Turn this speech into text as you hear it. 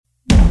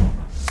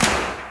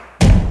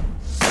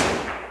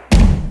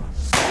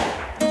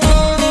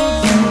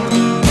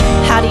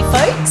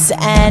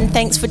Snowies, and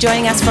thanks for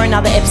joining us for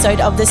another episode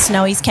of the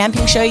Snowies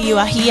Camping Show. You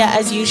are here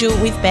as usual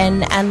with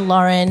Ben and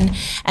Lauren,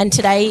 and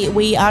today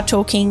we are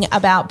talking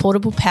about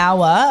portable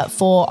power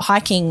for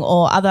hiking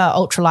or other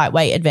ultra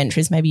lightweight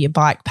adventures, maybe your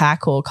bike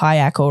pack or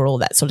kayak or all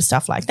that sort of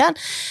stuff like that.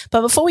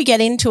 But before we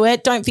get into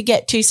it, don't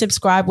forget to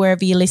subscribe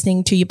wherever you're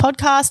listening to your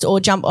podcast, or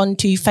jump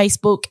onto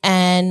Facebook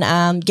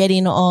and get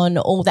in on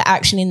all the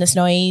action in the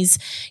Snowies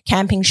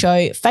Camping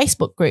Show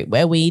Facebook group,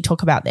 where we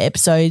talk about the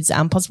episodes,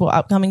 possible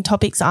upcoming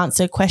topics,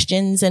 answer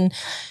questions and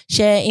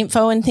share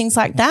info and things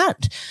like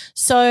that.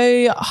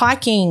 So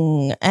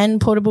hiking and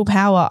portable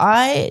power.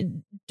 I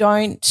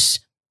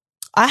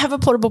have a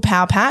portable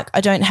power pack.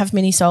 I don't have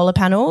mini solar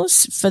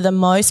panels. For the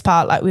most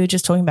part, like we were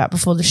just talking about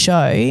before the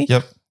show,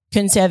 Yep.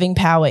 conserving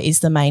power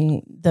is the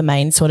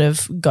main sort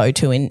of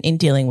go-to in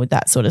dealing with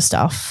that sort of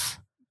stuff.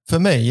 For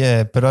me,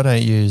 yeah, but I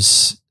don't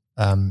use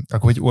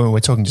like when we're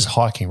talking just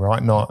hiking,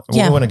 right? Not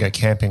when I go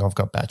camping, I've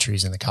got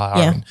batteries in the car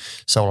and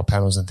solar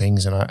panels and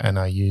things, and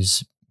I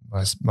use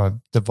my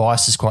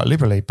devices quite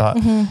liberally. But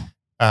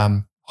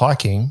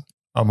hiking,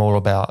 I'm all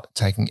about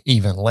taking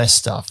even less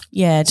stuff.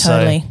 Yeah,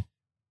 totally. So,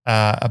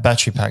 a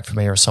battery pack for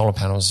me or a solar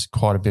panel is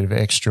quite a bit of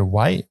extra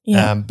weight,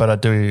 but I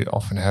do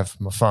often have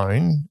my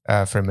phone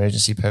for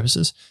emergency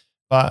purposes.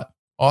 But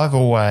I've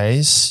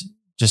always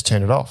just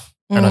turned it off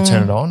and I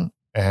turn it on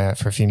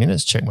for a few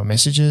minutes, check my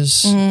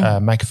messages,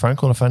 make a phone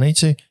call if I need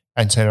to,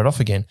 and turn it off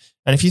again.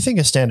 And if you think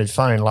a standard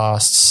phone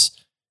lasts,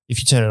 if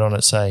you turn it on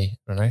at, say,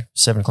 I don't know,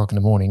 7 o'clock in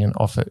the morning and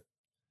off at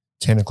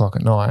 10 o'clock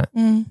at night,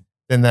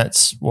 then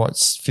that's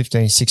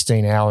 15,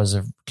 16 hours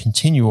of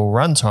continual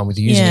runtime with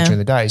you using it during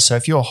the day. So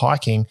if you're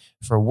hiking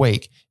for a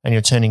week and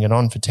you're turning it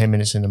on for 10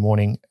 minutes in the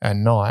morning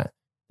and night,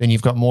 then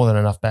you've got more than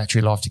enough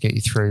battery life to get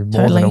you through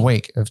more than a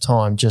week of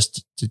time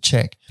just to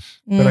check.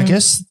 But I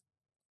guess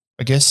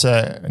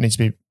it needs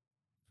to be,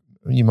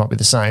 you might be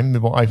the same,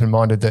 more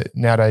open-minded that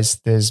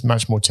nowadays there's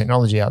much more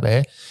technology out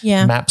there,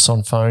 maps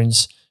on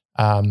phones.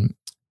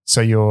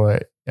 So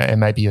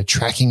maybe you're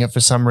tracking it for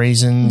some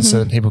reason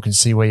so that people can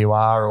see where you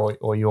are,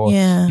 or you're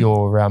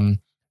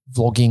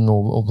vlogging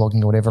or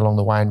blogging or whatever along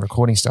the way and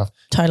recording stuff.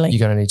 Totally. You're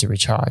going to need to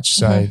recharge.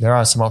 So there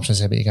are some options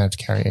there, but you're going to have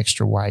to carry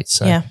extra weight.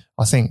 So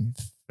I think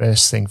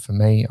first thing for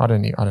me, I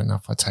don't know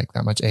if I take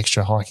that much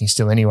extra hiking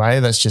still anyway.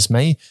 That's just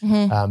me.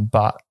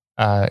 But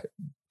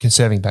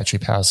conserving battery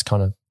power is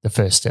kind of the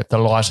first step, the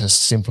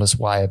lightest, simplest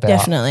way about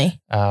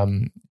definitely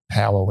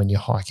power when you're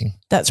hiking.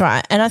 That's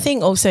right. And I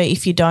think also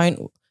if you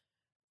don't,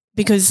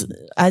 because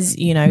as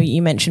you know,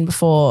 you mentioned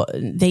before,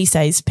 these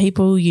days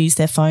people use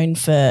their phone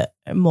for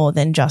more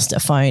than just a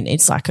phone.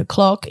 It's like a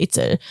clock, it's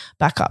a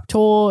backup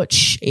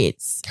torch,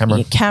 it's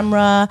your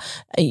camera,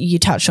 you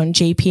touch on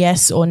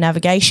GPS or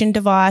navigation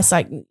device.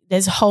 Like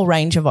there's a whole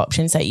range of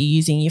options that you're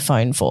using your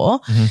phone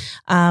for.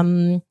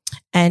 And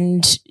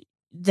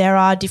there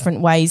are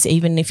different ways,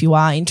 even if you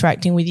are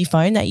interacting with your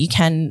phone, that you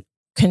can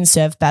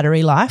conserve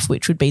battery life,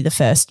 which would be the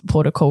first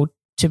protocol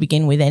to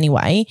begin with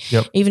anyway.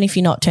 Even if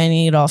you're not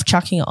turning it off,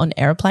 chucking it on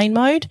airplane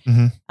mode,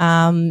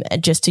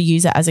 just to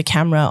use it as a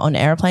camera on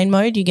airplane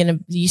mode,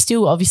 you're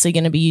still obviously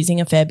going to be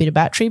using a fair bit of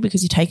battery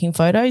because you're taking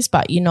photos,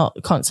 but you're not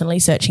constantly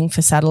searching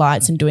for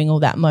satellites and doing all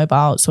that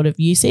mobile sort of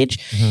usage.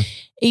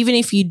 Even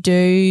if you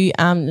do,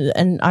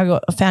 and I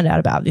found out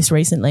about this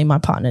recently, my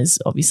partner's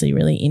obviously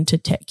really into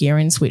tech gear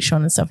and switch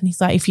on and stuff, and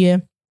he's like, if your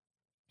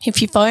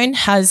phone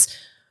has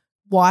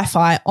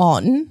Wi-Fi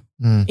on,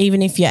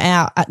 even if you're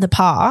out at the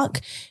park,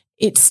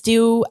 it's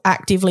still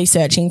actively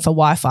searching for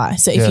Wi-Fi.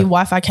 So if your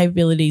Wi-Fi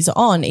capabilities are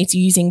on, it's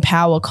using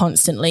power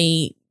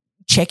constantly,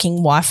 checking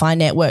Wi-Fi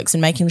networks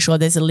and making sure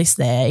there's a list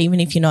there,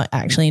 even if you're not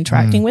actually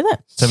interacting with it.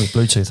 Same with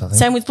Bluetooth, I think.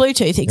 Same with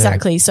Bluetooth,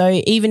 exactly.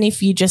 So even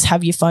if you just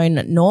have your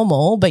phone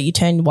normal but you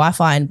turn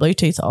Wi-Fi and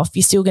Bluetooth off,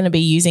 you're still going to be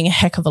using a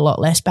heck of a lot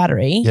less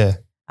battery.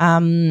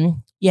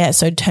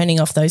 So turning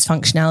off those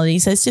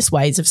functionalities, there's just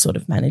ways of sort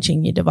of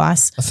managing your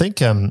device. I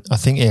think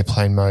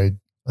airplane mode,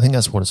 I think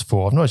that's what it's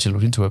for. I've not actually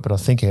looked into it, but I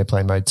think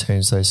airplane mode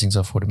turns those things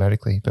off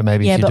automatically. But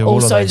maybe if you do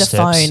all of those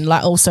steps.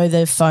 Also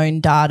the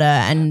phone data,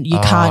 and you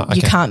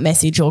can't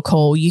message or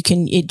call.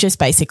 It just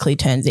basically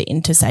turns it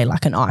into, say,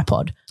 like an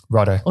iPod.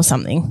 Righto. Or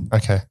something.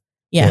 Okay.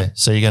 Yeah.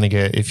 So you're going to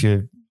get,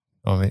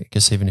 I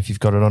guess even if you've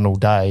got it on all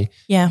day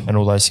and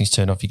all those things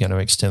turn off, you're going to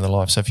extend the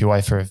life. So if you're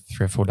away for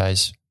 3 or 4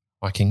 days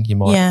hiking, you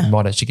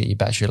might actually get your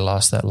battery to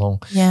last that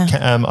long.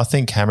 I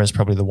think camera is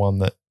probably the one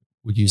that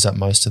would use up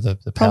most of the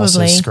power.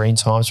 So screen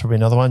time is probably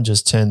another one.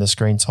 Just turn the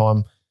screen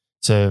time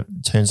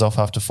turns off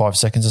after 5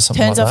 seconds or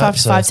something like that. Turns off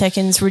after 5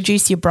 seconds,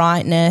 reduce your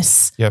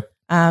brightness.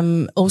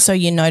 Also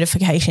your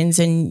notifications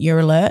and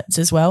your alerts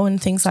as well and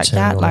things like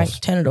that.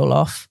 Turn it all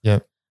off.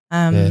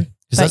 Because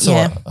that's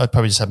all I'd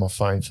probably just have my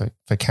phone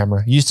for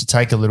camera. I used to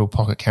take a little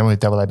pocket camera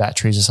with AA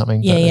batteries or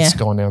something, but it's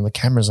gone now. And the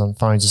cameras on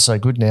phones are so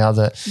good now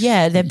that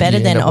they're better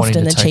than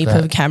often the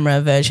cheaper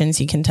camera versions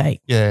you can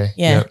take.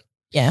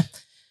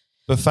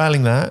 But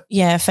failing that,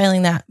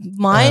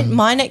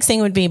 my next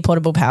thing would be a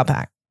portable power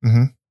pack.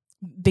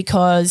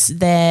 Because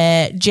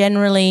they're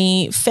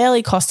generally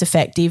fairly cost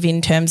effective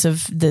in terms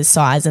of the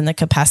size and the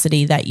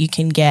capacity that you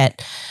can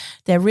get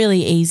They're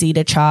really easy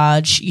to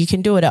charge. You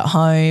can do it at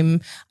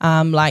home.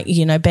 Like,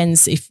 you know,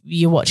 Ben's, if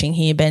you're watching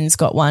here, Ben's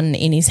got one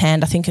in his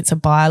hand. I think it's a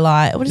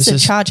BioLite. What is it,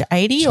 Charge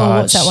 80 or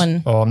what's that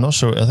one? Oh, I'm not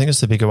sure. I think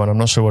it's the bigger one. I'm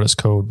not sure what it's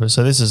called. But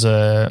so this is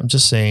I'm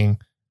just seeing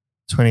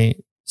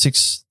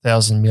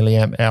 26,000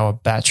 milliamp hour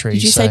battery.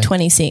 Did you say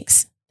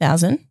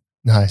 26,000?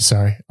 No,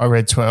 sorry. I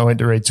went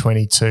to read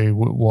 22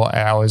 watt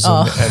hours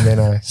and then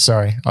I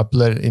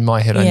blurred it in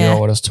my head. I knew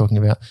what I was talking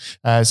about.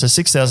 So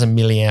 6,000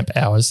 milliamp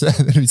hours.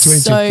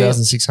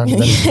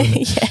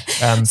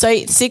 22,600.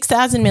 So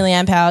 6,000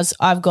 milliamp hours.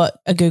 I've got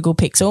a Google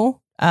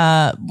Pixel.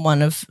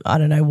 One of, I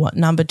don't know what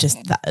number, just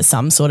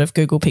some sort of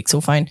Google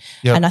Pixel phone.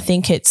 Yep. And I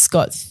think it's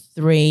got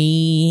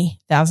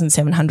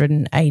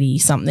 3,780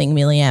 something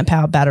milliamp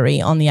hour battery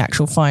on the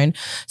actual phone.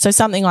 So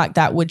something like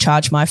that would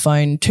charge my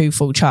phone 2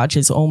 full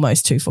charges,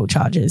 almost 2 full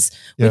charges,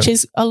 which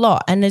is a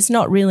lot. And there's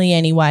not really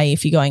any way,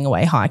 if you're going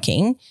away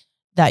hiking,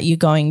 that you're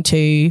going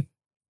to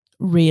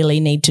really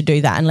need to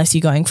do that unless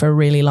you're going for a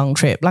really long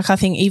trip. Like, I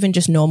think even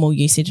just normal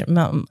usage,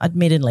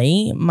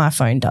 admittedly, my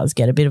phone does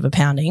get a bit of a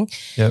pounding.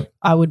 Yep.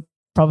 I would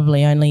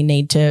probably only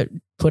need to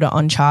put it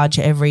on charge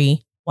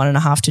every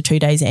 1.5 to 2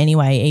 days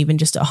anyway, even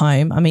just at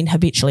home. I mean,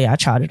 habitually I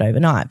charge it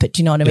overnight, but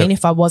do you know what I mean?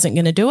 If I wasn't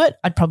going to do it,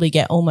 I'd probably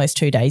get almost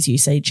 2 days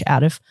usage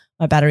out of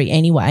my battery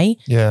anyway.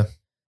 Yeah.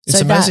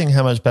 It's amazing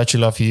how much battery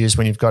life you use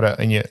when you've got it.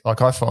 And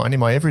like I find in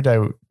my everyday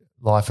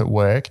life at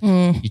work,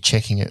 you're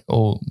checking it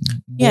more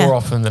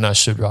often than I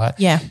should, right?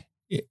 Yeah.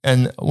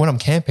 And when I'm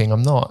camping,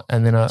 I'm not.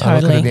 And then I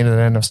look at the end of the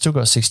day and I've still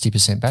got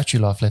 60% battery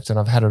life left and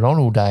I've had it on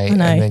all day.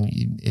 And then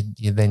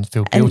you then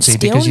feel guilty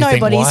because you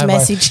think, nobody's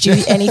messaged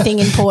you anything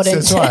important.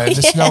 That's right.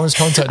 Just no one's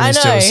contacted me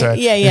still. So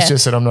it's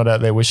just that I'm not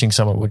out there wishing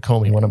someone would call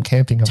me when I'm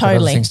camping. I've got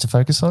other things to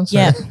focus on.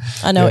 So,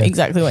 I know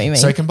exactly what you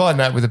mean. So combine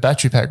that with a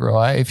battery pack,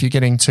 right? If you're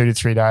getting 2 to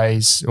 3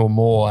 days or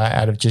more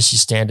out of just your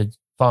standard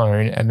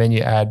phone and then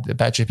you add the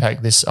battery pack,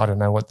 I don't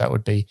know what that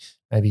would be.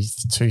 Maybe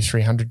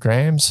 200-300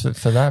 grams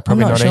for that,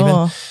 probably not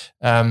even.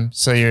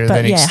 So you're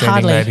then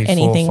extending maybe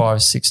 4,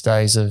 5, 6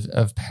 days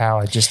of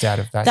power just out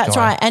of that. That's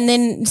right. And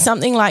then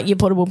something like your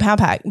portable power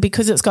pack,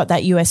 because it's got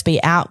that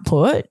USB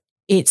output,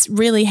 it's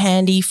really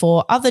handy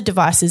for other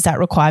devices that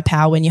require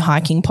power when you're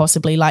hiking,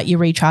 possibly like your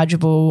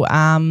rechargeable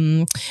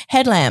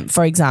headlamp,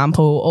 for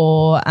example,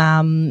 or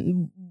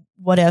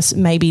what else,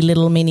 maybe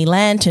little mini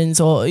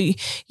lanterns or, you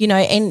know,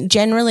 and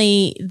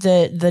generally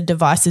the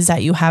devices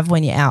that you have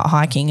when you're out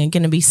hiking are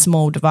going to be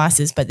small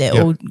devices, but they're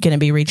all going to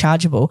be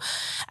rechargeable.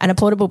 And a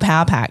portable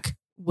power pack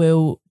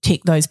will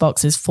tick those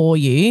boxes for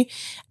you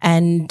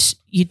and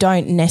you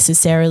don't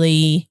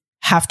necessarily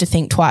have to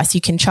think twice.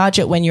 You can charge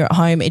it when you're at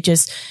home. It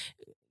just,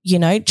 you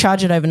know,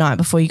 charge it overnight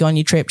before you go on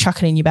your trip,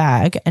 chuck it in your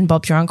bag and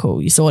Bob's your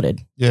uncle, you're sorted.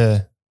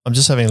 Yeah. I'm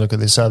just having a look at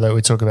this. So that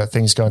we talk about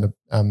things going to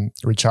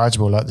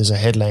rechargeable, like there's a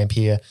headlamp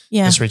here.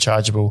 Yeah. It's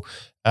rechargeable.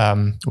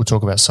 We'll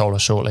talk about solar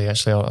shortly.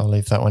 Actually, I'll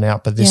leave that one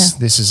out. But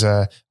this is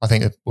I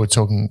think that we're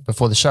talking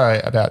before the show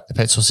about the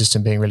Petzl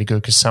system being really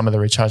good because some of the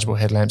rechargeable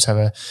headlamps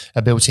have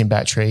a built-in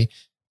battery.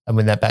 And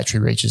when that battery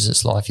reaches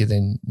its life, you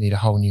then need a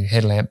whole new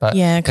headlamp. But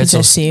because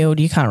they're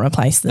sealed, you can't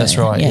replace them. That's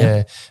right,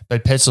 yeah.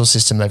 But Petzl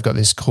system, they've got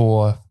this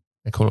core,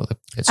 they call it the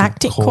Petzl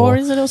Actic core,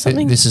 is it or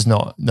something? This is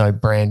no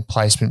brand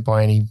placement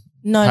by any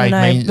No.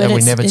 But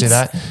we never do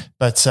that.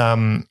 But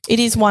it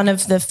is one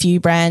of the few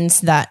brands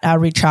that are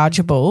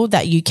rechargeable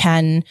that you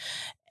can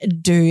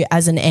do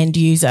as an end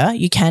user.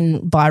 You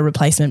can buy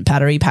replacement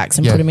battery packs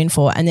and put them in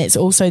for. And it's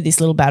also this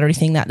little battery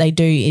thing that they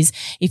do is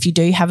if you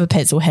do have a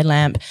Petzl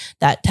headlamp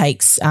that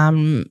takes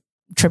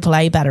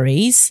AAA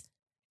batteries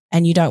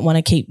and you don't want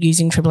to keep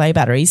using AAA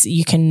batteries,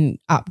 you can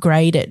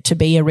upgrade it to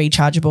be a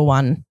rechargeable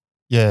one.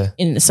 Yeah.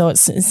 So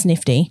it's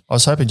nifty. I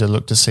was hoping to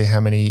look to see how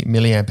many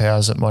milliamp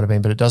hours it might have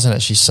been, but it doesn't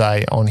actually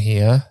say on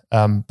here,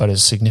 but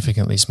it's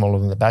significantly smaller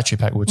than the battery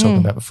pack we were talking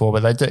about before.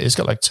 But it's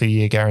got like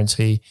 2-year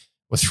guarantee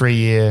or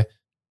 3-year,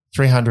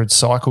 300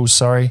 cycles,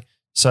 sorry.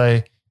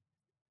 So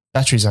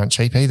batteries aren't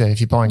cheap either. If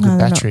you're buying good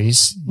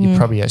batteries, you're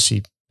probably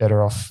actually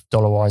better off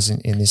dollar-wise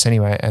in this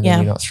anyway, and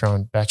then you're not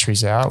throwing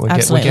batteries out.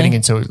 We're getting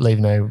into leave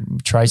no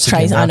trace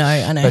again.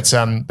 I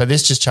know. But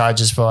this just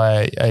charges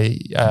via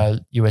a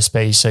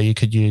USB, so you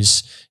could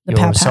use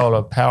your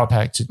solar power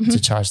pack to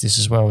charge this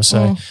as well.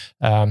 So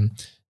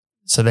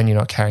so then you're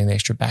not carrying the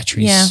extra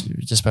batteries,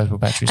 disposable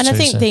batteries. And I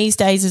think these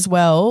days as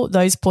well,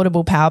 those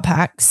portable power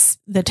packs,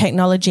 the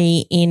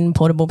technology in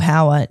portable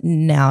power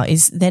now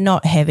is they're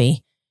not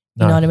heavy.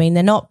 You know what I mean?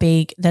 They're not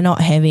big, they're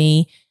not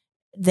heavy.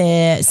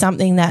 They're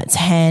something that's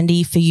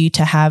handy for you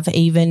to have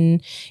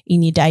even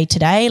in your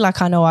day-to-day.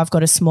 Like I know I've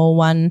got a small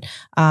one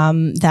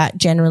that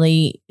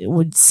generally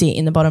would sit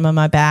in the bottom of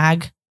my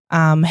bag,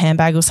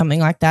 handbag or something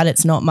like that.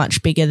 It's not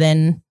much bigger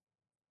than,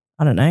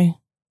 I don't know,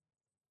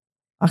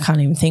 I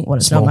can't even think what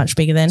it's not much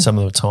bigger than. Some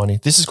of them are tiny.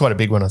 This is quite a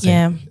big one, I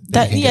think.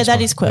 Yeah,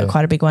 that is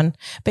quite a big one.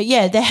 But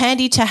yeah, they're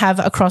handy to have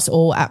across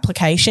all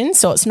applications.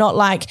 So it's not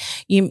like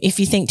if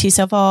you think to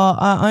yourself,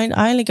 I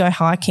only go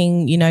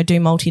hiking, do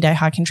multi-day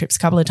hiking trips a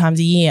couple of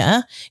times a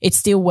year. It's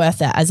still worth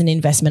that as an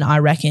investment, I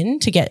reckon,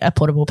 to get a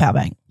portable power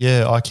bank.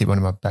 Yeah, I keep one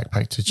in my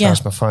backpack to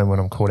charge my phone when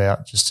I'm caught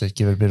out, just to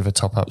give it a bit of a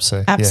top up.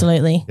 So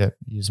absolutely,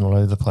 use them all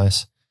over the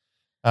place.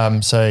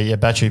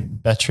 Battery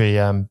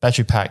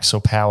packs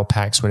or power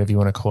packs, whatever you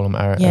want to call them,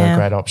 are a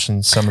great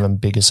option. Some of them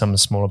bigger, some of them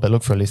smaller, but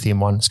look for a lithium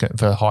one.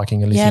 For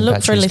hiking, a lithium battery. Yeah,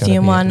 look for a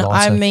lithium one.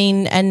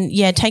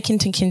 Lighter. Take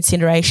into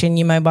consideration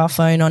your mobile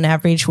phone on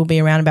average will be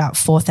around about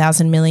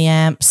 4,000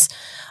 milliamps.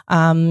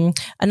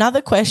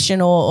 Another question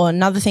or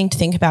another thing to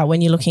think about when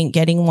you're looking at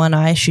getting one,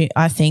 I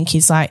think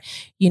is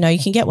you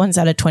can get ones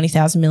that are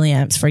 20,000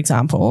 milliamps, for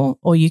example,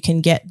 or you can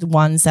get the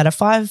ones that are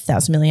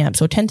 5,000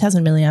 milliamps or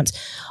 10,000 milliamps.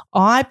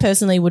 I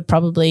personally would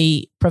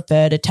probably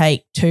prefer to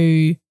take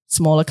two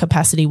smaller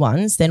capacity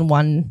ones than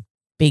one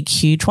big,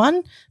 huge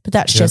one. But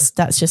that's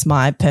just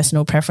my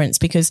personal preference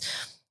because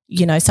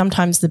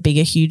sometimes the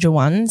bigger, huger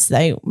ones,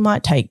 they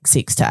might take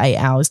 6 to 8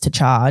 hours to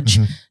charge.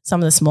 Mm-hmm.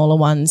 Some of the smaller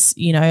ones,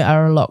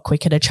 are a lot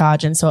quicker to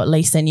charge. And so at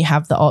least then you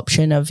have the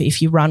option of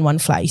if you run one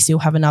flat, you still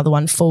have another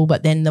one full,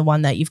 but then the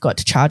one that you've got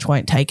to charge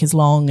won't take as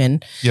long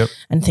and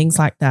things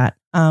like that.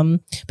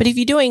 But if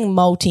you're doing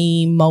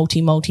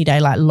multi-day,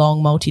 like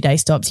long multi-day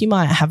stops, you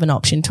might have an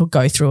option to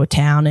go through a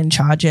town and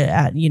charge it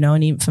at,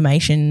 an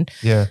information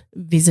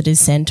visitors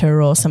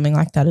center or something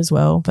like that as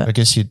well. But I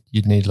guess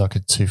you'd need like a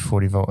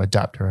 240 volt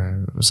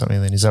adapter or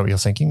something then. Is that what you're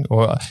thinking?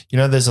 Or,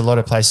 there's a lot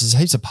of places,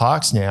 heaps of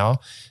parks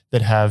now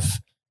that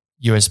have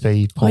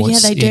USB ports. Oh yeah,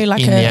 they do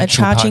like a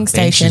charging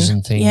station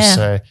and things. Yeah.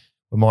 So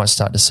we might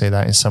start to see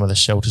that in some of the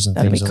shelters and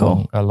things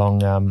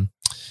along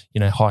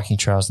hiking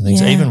trails and things.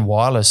 Yeah. Even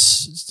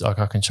wireless, like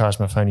I can charge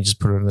my phone. You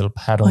just put a little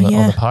pad on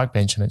the park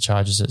bench and it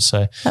charges it.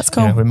 So that's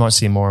cool. We might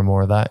see more and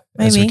more of that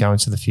as we go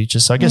into the future.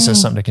 So I guess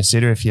that's something to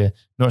consider if you're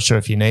not sure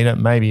if you need it.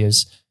 Maybe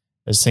as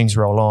things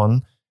roll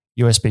on,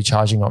 USB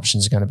charging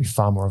options are going to be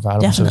far more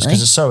available to us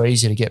because it's so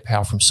easy to get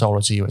power from solar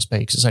to USB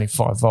because it's only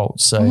 5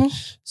 volts. So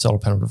solar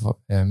panel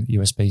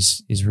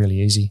USB is really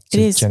easy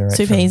to generate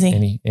super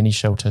easy. Any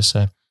shelter.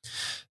 So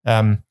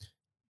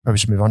probably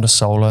should move on to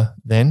solar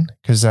then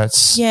because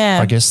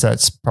I guess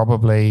that's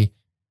probably,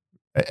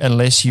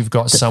 unless you've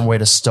got somewhere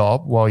to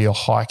stop while you're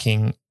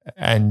hiking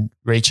and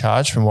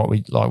recharge from what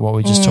we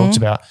just talked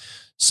about,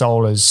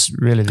 solar's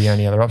really the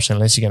only other option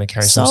unless you're going to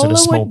carry some sort of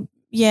small.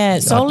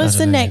 Solar's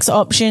the next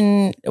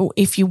option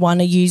if you want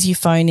to use your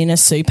phone in a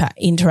super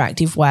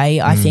interactive way,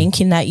 I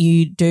think, in that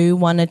you do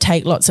want to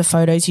take lots of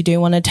photos, you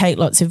do want to take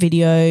lots of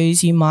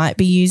videos, you might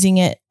be using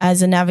it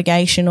as a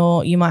navigation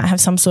or you might have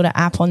some sort of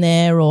app on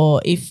there,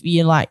 or if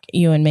you're like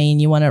you and me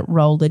and you want to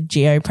roll the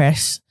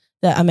geocache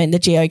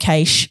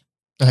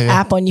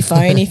app on your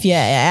phone if you're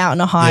out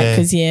on a hike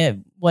because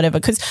whatever.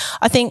 Because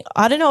I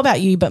don't know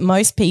about you, but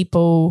most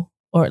people,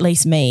 or at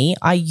least me,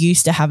 I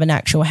used to have an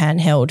actual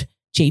handheld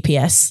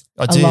GPS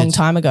a long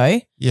time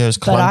ago. Yeah, it was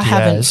clunky, but I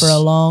haven't for a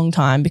long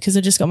time because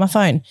I just got my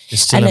phone.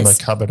 It's still in my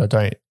cupboard. I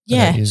don't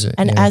use it.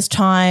 And as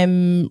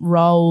time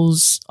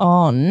rolls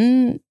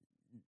on,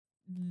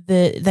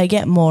 they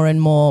get more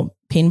and more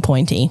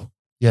pinpointy.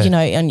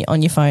 Yeah.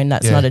 On your phone,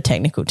 that's not a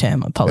technical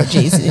term.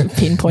 Apologies.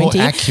 Pinpointy.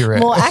 More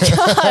accurate.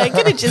 I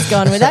could have just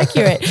gone with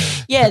accurate.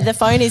 Yeah, the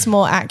phone is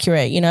more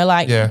accurate.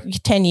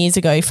 10 years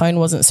ago, your phone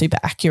wasn't super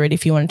accurate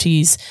if you wanted to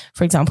use,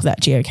 for example,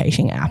 that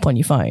geocaching app on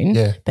your phone.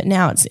 Yeah. But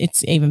now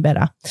it's even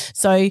better.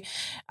 So,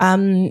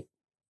 so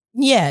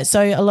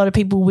a lot of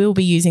people will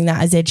be using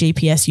that as their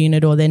GPS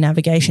unit or their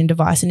navigation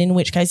device, and in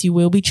which case you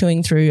will be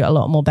chewing through a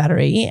lot more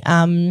battery.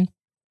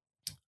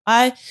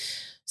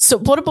 So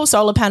portable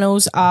solar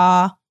panels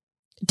are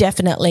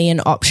definitely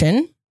an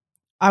option.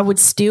 I would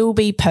still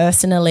be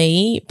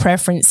personally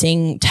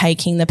preferencing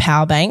taking the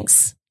power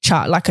banks,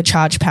 like a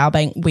charge power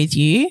bank with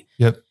you.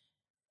 Yep.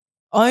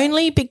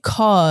 Only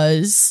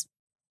because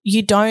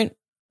you don't,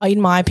 in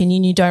my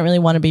opinion, you don't really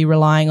want to be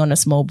relying on a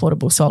small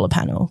portable solar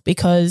panel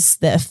because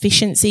the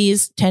efficiency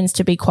tends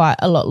to be quite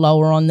a lot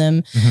lower on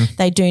them. Mm-hmm.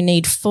 They do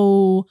need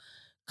full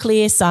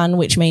clear sun,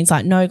 which means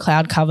like no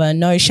cloud cover,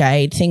 no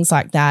shade, things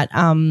like that.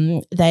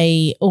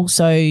 They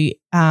also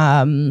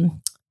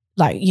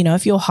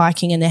if you're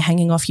hiking and they're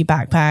hanging off your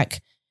backpack,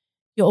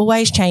 you're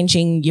always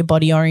changing your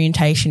body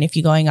orientation. If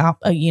you're going up,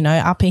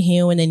 up a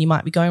hill and then you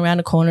might be going around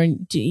a corner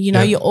and,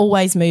 you're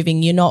always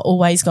moving. You're not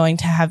always going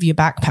to have your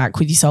backpack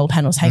with your solar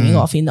panels hanging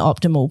off in the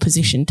optimal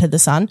position to the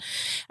sun.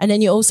 And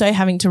then you're also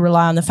having to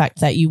rely on the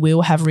fact that you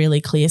will have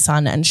really clear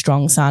sun and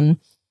strong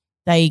sun.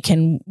 They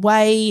can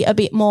weigh a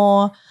bit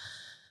more.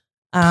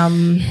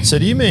 So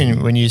do you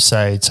mean when you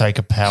say take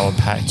a power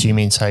pack, do you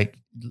mean take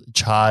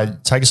a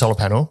solar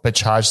panel, but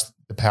charge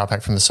the power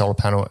pack from the solar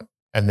panel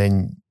and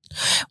then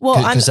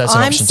I'm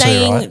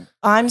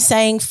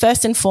saying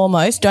first and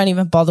foremost, don't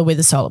even bother with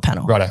a solar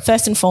panel. Right.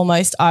 First and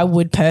foremost, I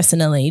would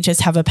personally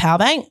just have a power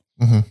bank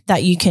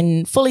that you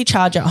can fully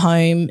charge at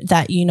home,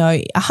 that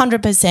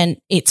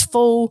 100% it's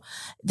full.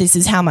 This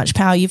is how much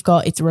power you've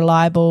got. It's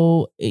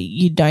reliable.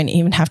 You don't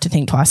even have to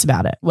think twice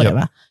about it, whatever.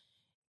 Yep.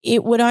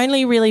 It would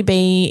only really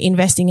be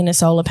investing in a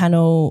solar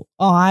panel,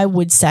 I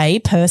would say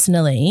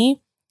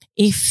personally,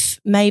 if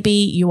maybe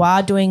you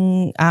are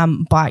doing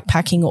bike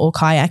packing or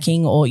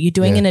kayaking, or you're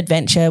doing an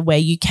adventure where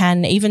you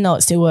can, even though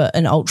it's still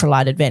an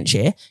ultralight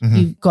adventure,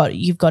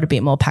 you've got a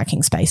bit more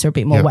packing space or a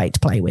bit more weight to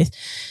play with.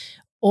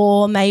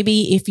 Or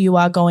maybe if you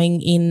are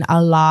going in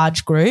a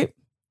large group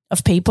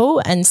of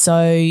people, and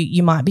so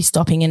you might be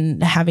stopping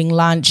and having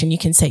lunch, and you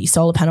can set your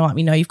solar panel up,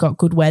 you've got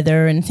good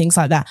weather and things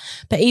like that.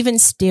 But even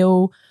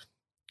still,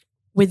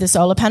 with the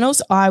solar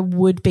panels, I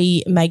would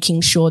be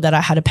making sure that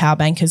I had a power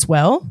bank as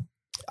well.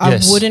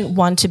 Yes. I wouldn't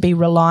want to be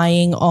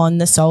relying on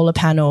the solar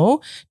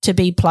panel to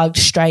be plugged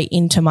straight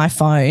into my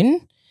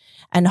phone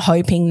and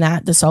hoping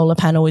that the solar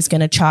panel is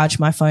going to charge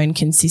my phone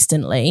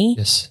consistently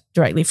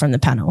directly from the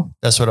panel.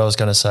 That's what I was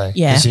going to say.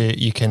 Yeah.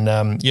 You can,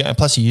 and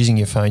plus you're using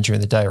your phone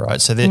during the day, right?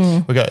 So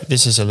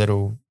this is a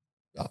little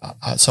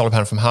solar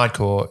panel from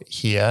Hardcore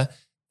here,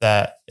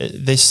 that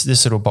this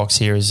little box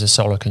here is a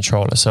solar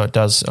controller. So it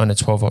does, on a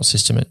 12-volt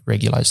system, it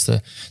regulates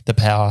the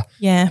power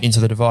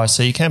into the device.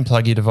 So you can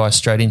plug your device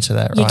straight into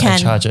that, right,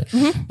 and charge it.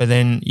 But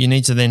then you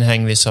need to then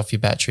hang this off your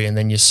battery, and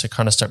then you're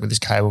kind of stuck with this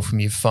cable from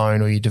your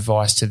phone or your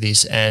device to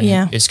this,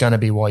 and it's going to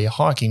be while you're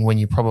hiking when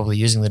you're probably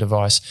using the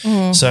device.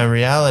 So in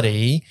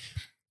reality,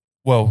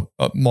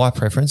 my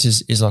preference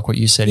is like what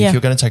you said. If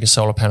you're going to take a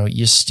solar panel,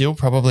 you're still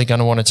probably going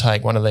to want to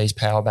take one of these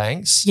power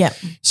banks. Yeah.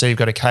 So you've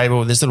got a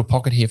cable. There's a little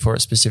pocket here for it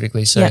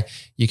specifically. So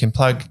you can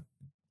plug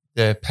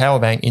the power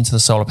bank into the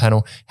solar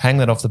panel, hang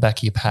that off the back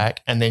of your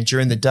pack, and then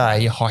during the day,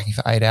 you're hiking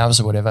for 8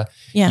 hours or whatever,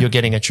 you're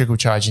getting a trickle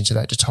charge into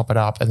that to top it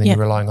up, and then you're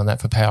relying on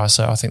that for power.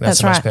 So I think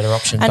that's a much better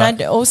option. And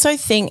I'd also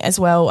think as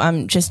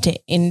well, just to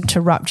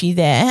interrupt you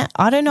there,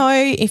 I don't know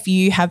if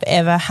you have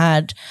ever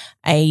had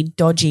a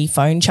dodgy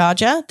phone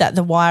charger that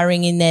the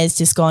wiring in there's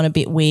just gone a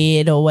bit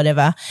weird or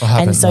whatever.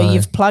 And so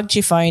you've plugged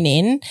your phone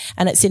in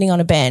and it's sitting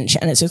on a bench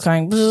and it's just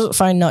going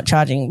phone not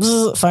charging,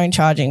 phone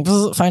charging,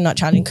 phone not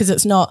charging, because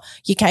it's not,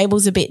 your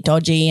cable's a bit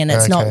dodgy and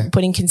it's not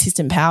putting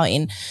consistent power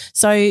in.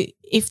 So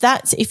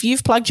if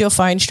you've plugged your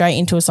phone straight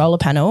into a solar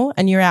panel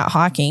and you're out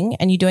hiking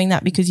and you're doing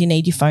that because you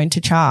need your phone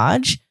to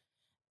charge,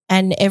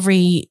 and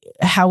every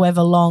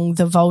however long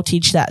the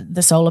voltage that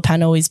the solar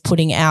panel is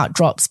putting out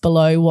drops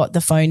below what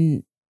the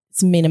phone's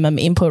minimum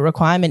input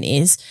requirement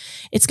is,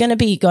 it's going to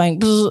be going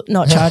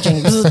not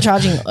charging,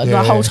 charging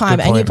the whole time,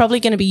 and you're probably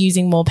going to be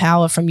using more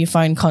power from your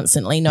phone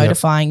constantly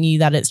notifying you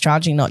that it's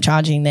charging, not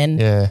charging, than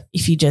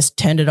if you just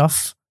turned it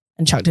off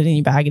and chucked it in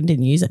your bag and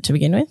didn't use it to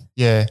begin with.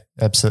 Yeah,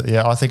 absolutely.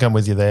 Yeah, I think I'm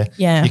with you there.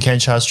 Yeah. You can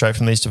charge straight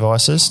from these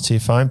devices to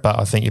your phone, but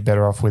I think you're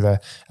better off with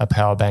a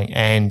power bank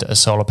and a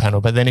solar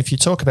panel. But then if you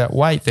talk about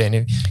weight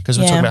then, because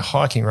we're talking about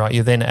hiking, right,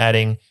 you're then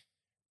adding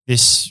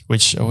this,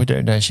 which we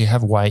don't actually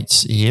have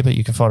weights here, but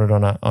you can find it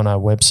on our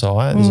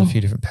website. There's a few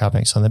different power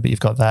banks on there, but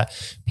you've got that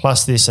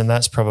plus this, and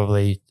that's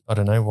probably,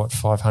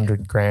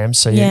 500 grams.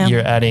 So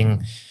you're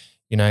adding,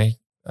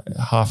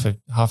 half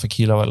a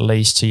kilo at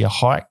least to your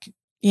hike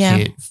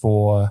kit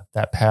for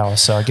that power.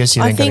 So I guess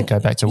you're then going to go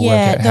back to work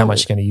out how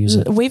much you're going to use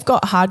it. We've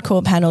got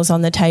Hardcore panels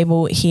on the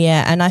table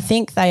here, and I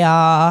think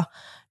they're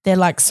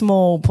like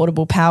small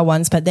portable power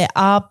ones, but there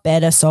are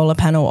better solar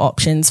panel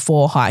options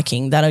for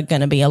hiking that are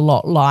going to be a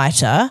lot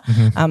lighter,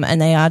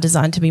 and they are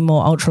designed to be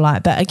more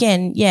ultralight. But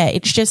again,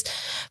 it's just,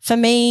 for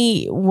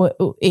me,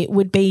 it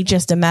would be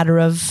just a matter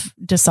of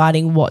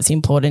deciding what's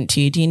important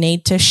to you. Do you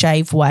need to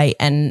shave weight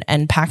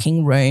and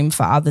packing room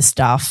for other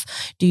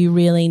stuff? Do you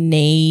really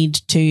need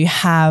to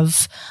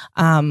have,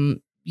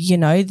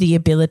 the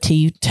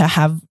ability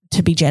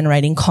to be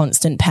generating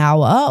constant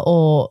power,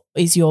 or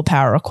is your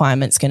power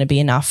requirements going to be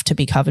enough to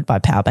be covered by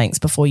power banks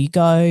before you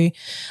go?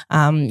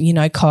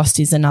 Cost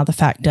is another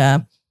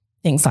factor,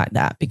 things like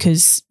that,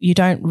 because you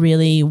don't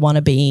really want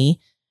to be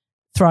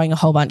throwing a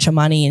whole bunch of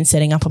money and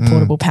setting up a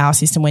portable power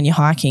system when you're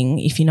hiking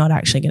if you're not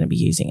actually going to be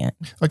using it.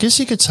 I guess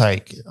you could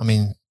take,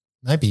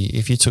 maybe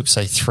if you took,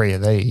 say, 3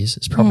 of these,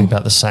 it's probably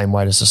about the same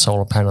weight as a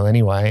solar panel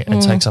anyway,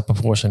 and takes up a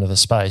portion of the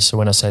space. So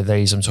when I say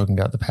these, I'm talking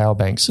about the power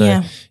bank.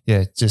 So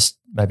just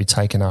maybe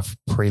take enough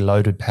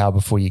preloaded power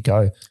before you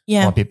go.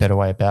 Yeah. Might be a better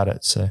way about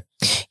it. So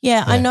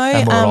I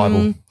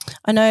know.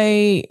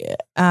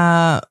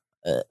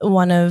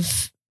 One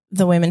of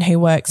the women who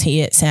works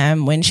here at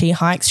SAM, when she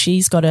hikes,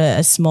 she's got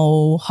a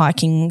small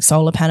hiking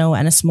solar panel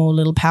and a small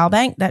little power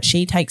bank that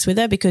she takes with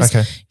her, because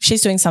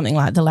she's doing something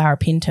like the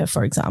Larapinta,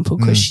 for example,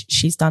 because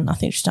she's done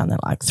that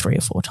like 3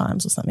 or 4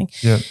 times or something.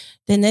 Yeah.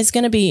 Then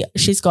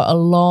she's got a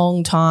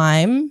long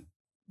time.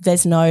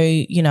 There's no,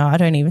 I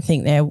don't even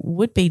think there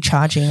would be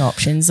charging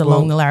options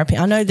along the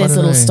Larapinta. I know there's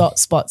little stop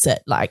spots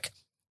at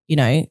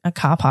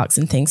car parks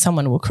and things.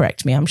 Someone will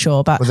correct me, I'm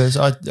sure. But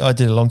I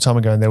did a long time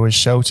ago, and there was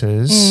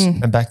shelters,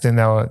 and back then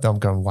I'm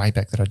going way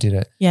back that I did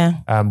it.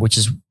 Yeah. Which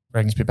is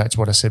brings me back to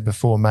what I said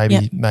before.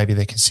 Maybe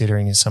they're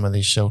considering in some of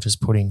these shelters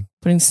putting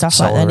stuff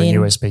solar like that in,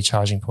 and USB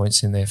charging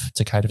points in there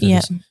to cater for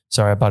this.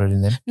 Sorry, I butted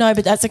in there. No,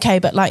 but that's okay.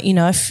 But like, you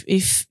know,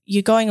 if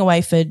you're going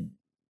away for,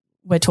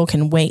 we're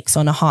talking weeks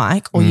on a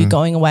hike, or you're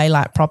going away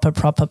like proper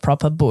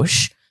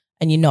bush,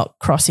 and you're not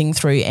crossing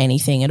through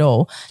anything at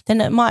all, then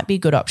it might be a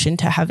good option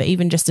to have it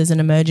even just as an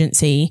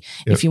emergency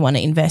if you want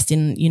to invest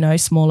in, you know,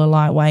 smaller,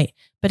 lightweight.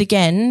 But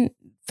again,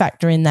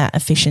 factor in that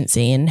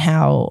efficiency and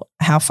how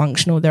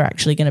functional they're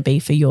actually going to be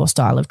for your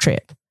style of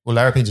trip. Well,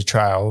 Larapinta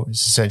Trail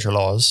is Central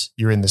Oz.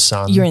 You're in the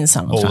sun.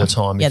 all the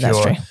time. Yeah,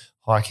 that's true.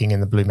 Hiking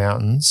in the Blue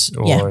Mountains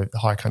or the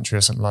high country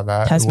or something like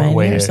that.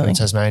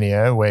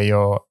 Tasmania, where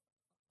you're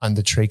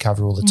under tree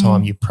cover all the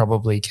time, you're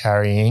probably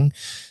carrying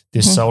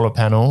this solar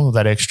panel,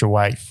 that extra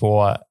weight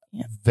for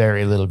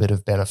very little bit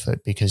of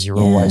benefit, because you're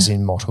always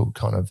in mottled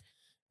kind of,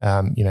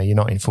 you're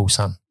not in full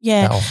sun.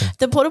 Yeah.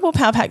 The portable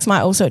power packs might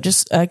also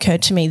just occur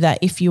to me that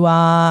if you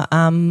are,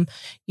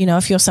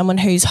 if you're someone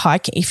who's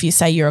hiking, if you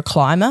say you're a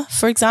climber,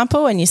 for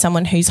example, and you're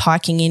someone who's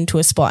hiking into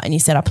a spot and you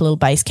set up a little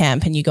base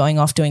camp and you're going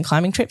off doing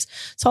climbing trips,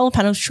 solar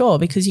panels, sure,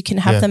 because you can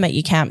have them at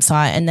your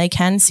campsite and they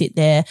can sit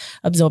there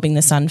absorbing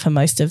the sun for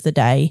most of the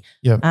day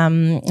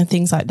and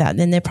things like that.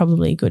 Then they're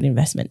probably a good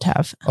investment to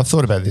have. I've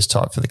thought about this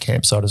type for the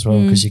campsite as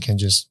well, because you can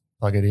just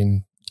plug it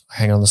in,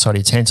 hang on the side of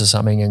your tent or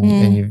something,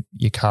 and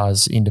your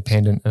car's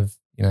independent of,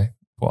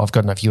 well, I've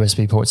got enough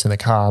USB ports in the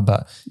car,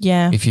 but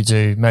if you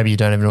do, maybe you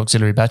don't have an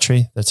auxiliary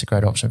battery, that's a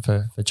great option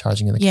for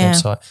charging in the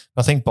campsite.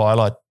 I think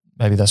BioLite,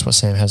 maybe that's what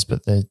Sam has,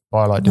 but the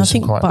BioLite does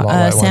some quite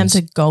lightweight Sam's ones.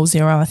 a Goal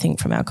Zero, I think,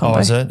 from our combo.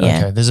 Oh, is it? Yeah.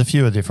 Okay. There's a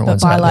few different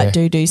ones out out there.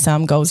 BioLite do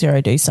some, Goal Zero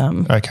do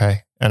some.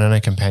 Okay. And I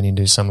know Companion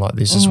do some like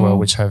this as well,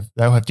 which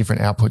they'll have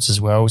different outputs as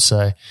well.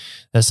 So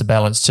that's the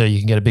balance too. You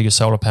can get a bigger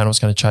solar panel. It's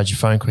going to charge your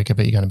phone quicker,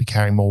 but you're going to be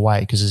carrying more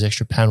weight because there's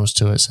extra panels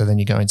to it. So then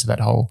you go into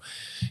that whole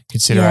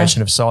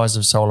consideration of size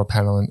of solar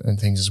panel and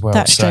things as well.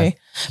 That's true.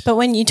 But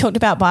when you talked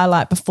about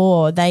BioLite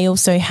before, they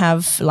also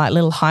have like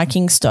little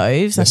hiking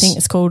stoves. Yes. I think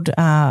it's called,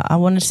 I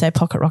wanted to say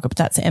Pocket Rocket, but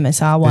that's the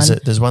MSR one.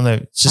 There's one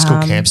that it's just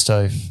called Camp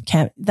Stove.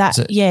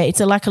 It's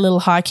like a little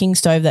hiking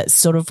stove that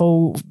sort of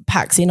all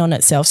packs in on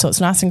itself. So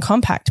it's nice and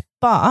compact.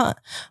 But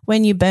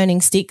when you're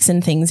burning sticks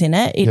and things in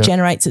it, it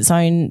generates its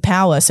own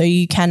power. So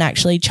you can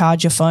actually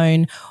charge your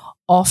phone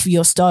off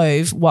your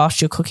stove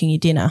whilst you're cooking your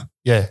dinner.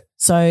 Yeah.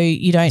 So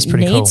you don't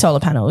need solar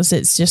panels.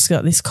 It's just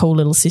got this cool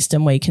little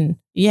system where you can,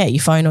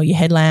 your phone or your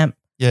headlamp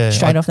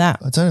straight off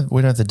that.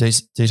 We don't have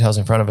the details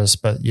in front of us,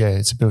 but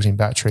it's a built-in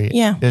battery.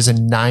 Yeah. There's a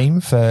name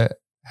for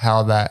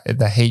how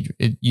the heat,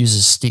 it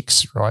uses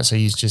sticks, right? So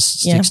you use just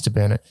sticks to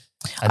burn it.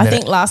 I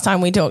think last time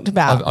we talked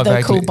about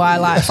the cool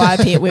BioLite fire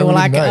pit, we were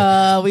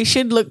like, we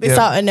should look this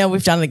up, and now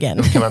we've done it again.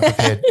 We've come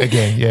unprepared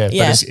again,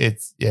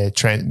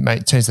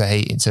 But turns the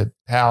heat into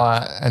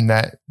power, and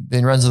that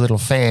then runs a little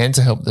fan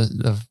to help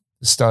the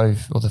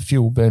stove or the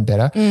fuel burn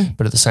better.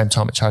 But at the same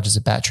time, it charges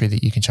a battery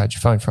that you can charge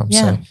your phone from.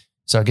 Yeah.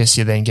 So I guess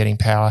you're then getting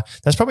power.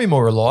 That's probably a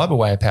more reliable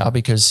way of power,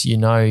 because you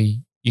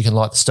can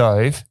light the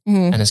stove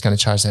and it's going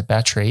to charge that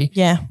battery.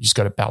 Yeah. You just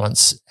got to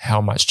balance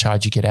how much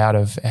charge you get out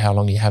of how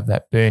long you have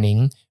that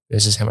burning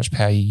versus how much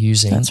power you're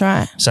using. That's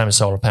right. Same as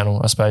solar panel,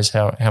 I suppose.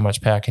 How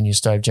much power can your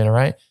stove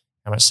generate?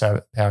 How much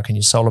power can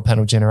your solar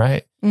panel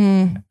generate?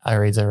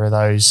 Are either of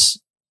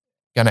those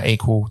going to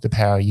equal the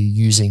power you're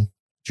using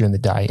during the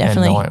day and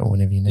night or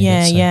whenever you need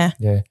it?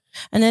 Yeah.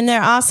 And then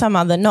there are some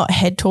other, not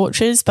head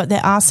torches, but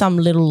there are some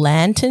little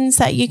lanterns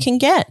that you can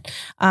get.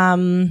 Like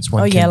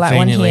one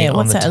here.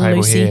 What's that?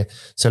 Lucy. Here.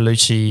 So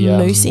Lucy.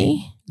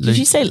 Lucy? Did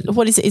you say,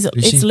 what is it?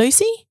 It's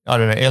Lucy? I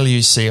don't know.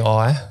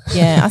 LUCI.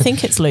 Yeah, I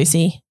think it's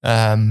Lucy.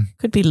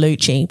 Could be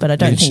Lucci, but I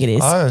don't think it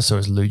is. Oh, so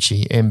it's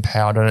Lucci,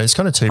 Empowered. I don't know. It's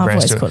kind of two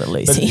brands. I've always called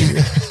it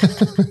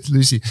Lucy.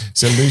 Lucy.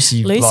 So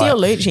Lucy. Lucy or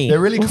Lucci? They're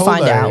really cool.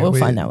 We'll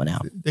find that one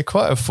out. They're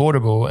quite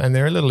affordable, and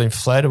they're a little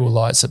inflatable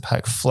lights that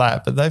pack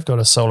flat, but they've got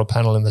a solar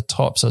panel in the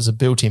top, so it's a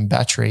built-in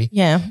battery.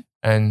 Yeah.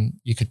 And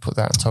you could put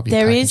that on top of your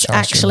There is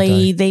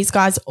actually, these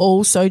guys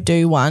also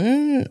do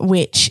one,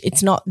 which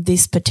it's not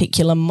this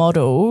particular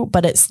model,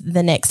 but it's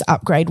the next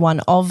upgrade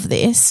one of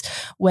this,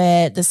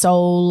 where the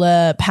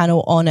solar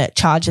panel on it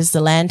charges the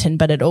lantern,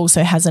 but it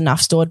also has enough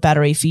stored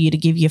battery for you to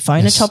give your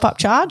phone a top-up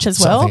charge as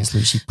well. I think it's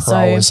Lucy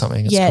Pro or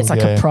something. It's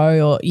like a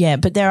Pro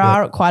but there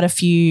are quite a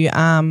few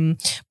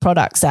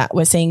products that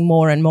we're seeing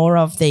more and more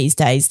of these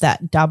days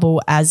that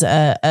double as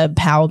a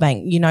power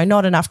bank,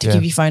 not enough to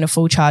give your phone a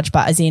full charge,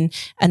 but as in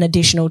an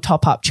additional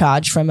top-up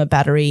charge from a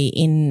battery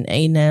in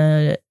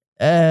a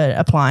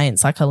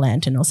appliance like a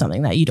lantern or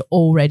something that you'd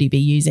already be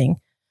using.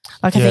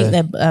 Like I think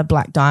the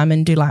Black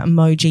Diamond do like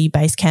emoji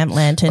base camp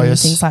lantern and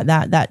things like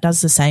that. That does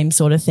the same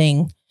sort of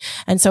thing.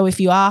 And so if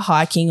you are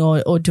hiking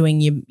or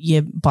doing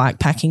your bike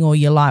packing or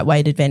your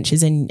lightweight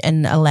adventures and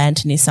a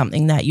lantern is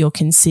something that you're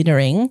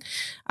considering,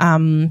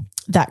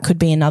 that could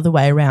be another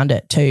way around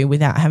it too,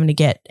 without having to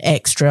get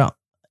extra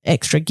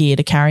gear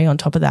to carry on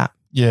top of that.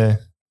 Yeah.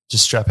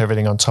 Just strap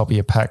everything on top of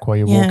your pack while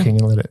you're walking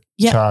and let it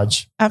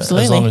charge.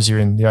 Absolutely. As long as you're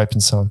in the open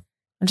sun.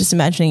 I'm just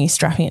imagining you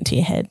strapping it to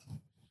your head.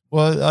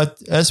 Well,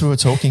 as we were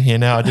talking here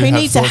now, I do. Who have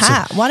needs a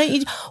hat? Why don't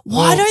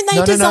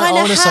they design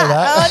a hat? Say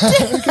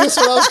that. That's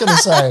what I was going to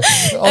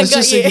say. I was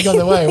just thinking on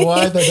the way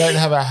why they don't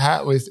have a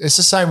hat with. It's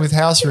the same with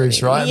house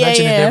roofs, right?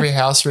 Imagine if every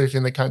house roof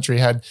in the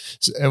country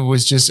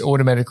was just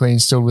automatically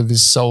installed with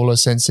this solar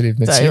sensitive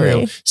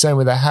material. Totally. Same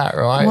with a hat,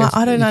 right? Well,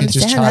 I don't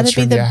understand. That'd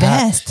be the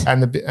best.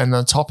 And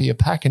the top of your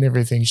pack and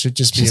everything should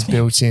just be a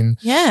built-in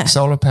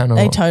solar panel.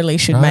 They totally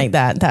should make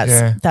that.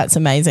 That's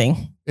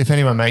amazing. If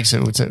anyone makes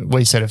it,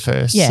 we said it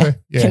first. Yeah. So,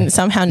 Can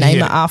somehow name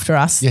it after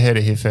us. You heard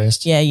it here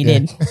first. Yeah, you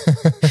did.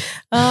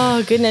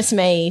 Oh, goodness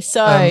me.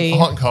 So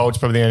hot and cold is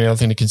probably the only other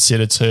thing to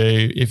consider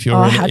too. If you're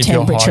hiking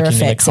in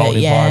a cold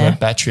environment,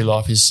 battery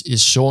life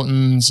is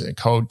shortened.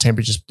 Cold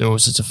temperatures do all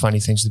sorts of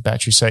funny things with the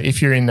battery. So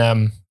if you're in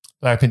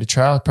Larapinta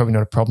Trail, probably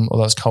not a problem,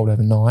 although it's cold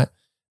overnight.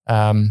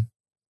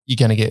 You're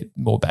going to get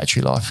more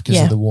battery life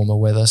because of the warmer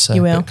weather. So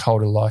the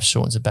colder life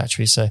shortens the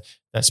battery. So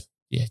that's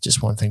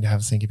just one thing to have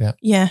a think about.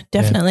 Yeah,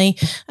 definitely.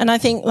 Yeah. And I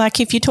think like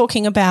if you're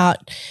talking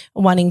about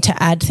wanting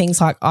to add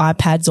things like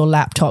iPads or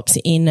laptops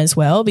in as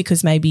well,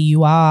 because maybe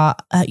you are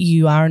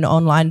an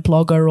online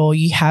blogger or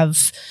you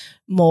have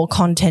more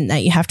content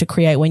that you have to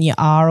create when you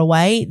are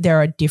away, there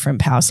are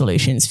different power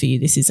solutions for you.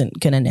 This isn't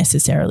going to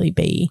necessarily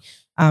be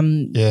up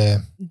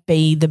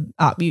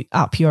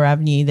your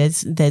avenue.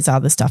 There's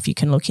other stuff you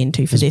can look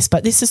into for this,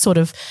 but this is sort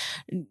of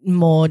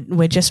more,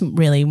 we're just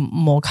really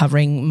more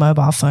covering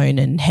mobile phone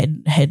and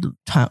head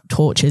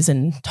torches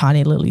and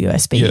tiny little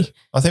USB. Yeah.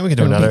 I think we could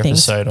do another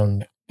episode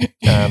on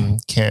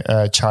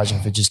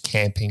charging for just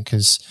camping,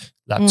 because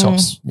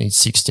laptops need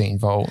 16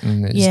 volt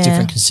and there's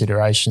different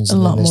considerations. A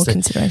lot more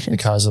considerations.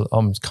 The cars,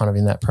 I'm kind of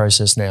in that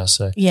process now.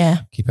 So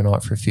keep an eye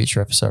out for a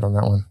future episode on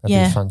that one. That'd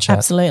be a fun chat.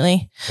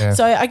 Absolutely. Yeah.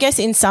 So I guess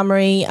in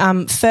summary,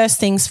 first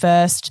things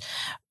first,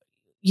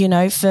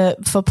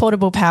 for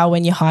portable power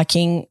when you're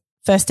hiking,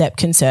 first step,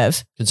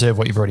 conserve. Conserve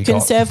what you've already got.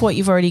 Conserve what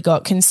you've already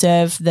got.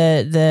 Conserve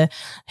the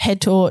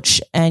head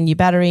torch and your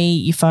battery,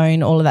 your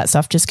phone, all of that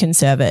stuff. Just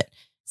conserve it.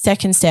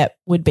 Second step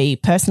would be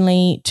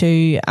personally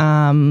to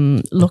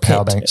look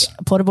at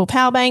portable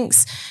power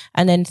banks.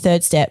 And then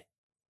third step,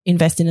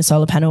 invest in a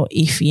solar panel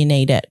if you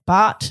need it.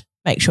 But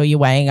make sure you're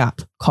weighing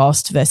up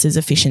cost versus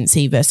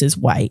efficiency versus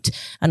weight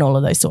and all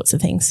of those sorts of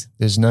things.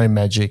 There's no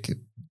magic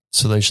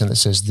solution that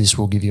says this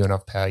will give you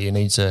enough power. You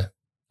need to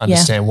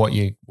understand what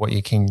you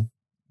can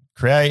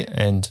create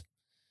and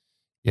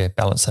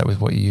balance that with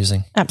what you're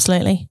using.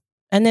 Absolutely.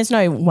 And there's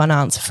no one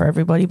answer for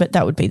everybody, but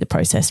that would be the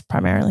process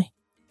primarily.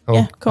 Cool.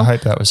 Yeah, cool. I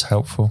hope that was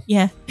helpful.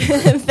 Yeah.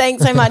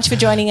 Thanks so much for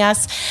joining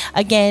us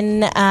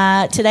again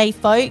today,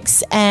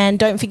 folks. And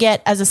don't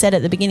forget, as I said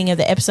at the beginning of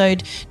the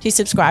episode, to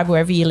subscribe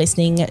wherever you're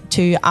listening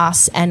to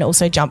us, and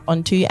also jump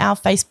onto our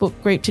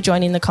Facebook group to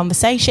join in the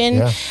conversation.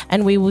 Yeah.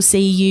 And we will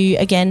see you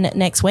again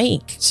next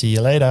week. See you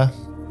later.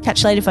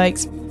 Catch you later,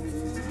 folks.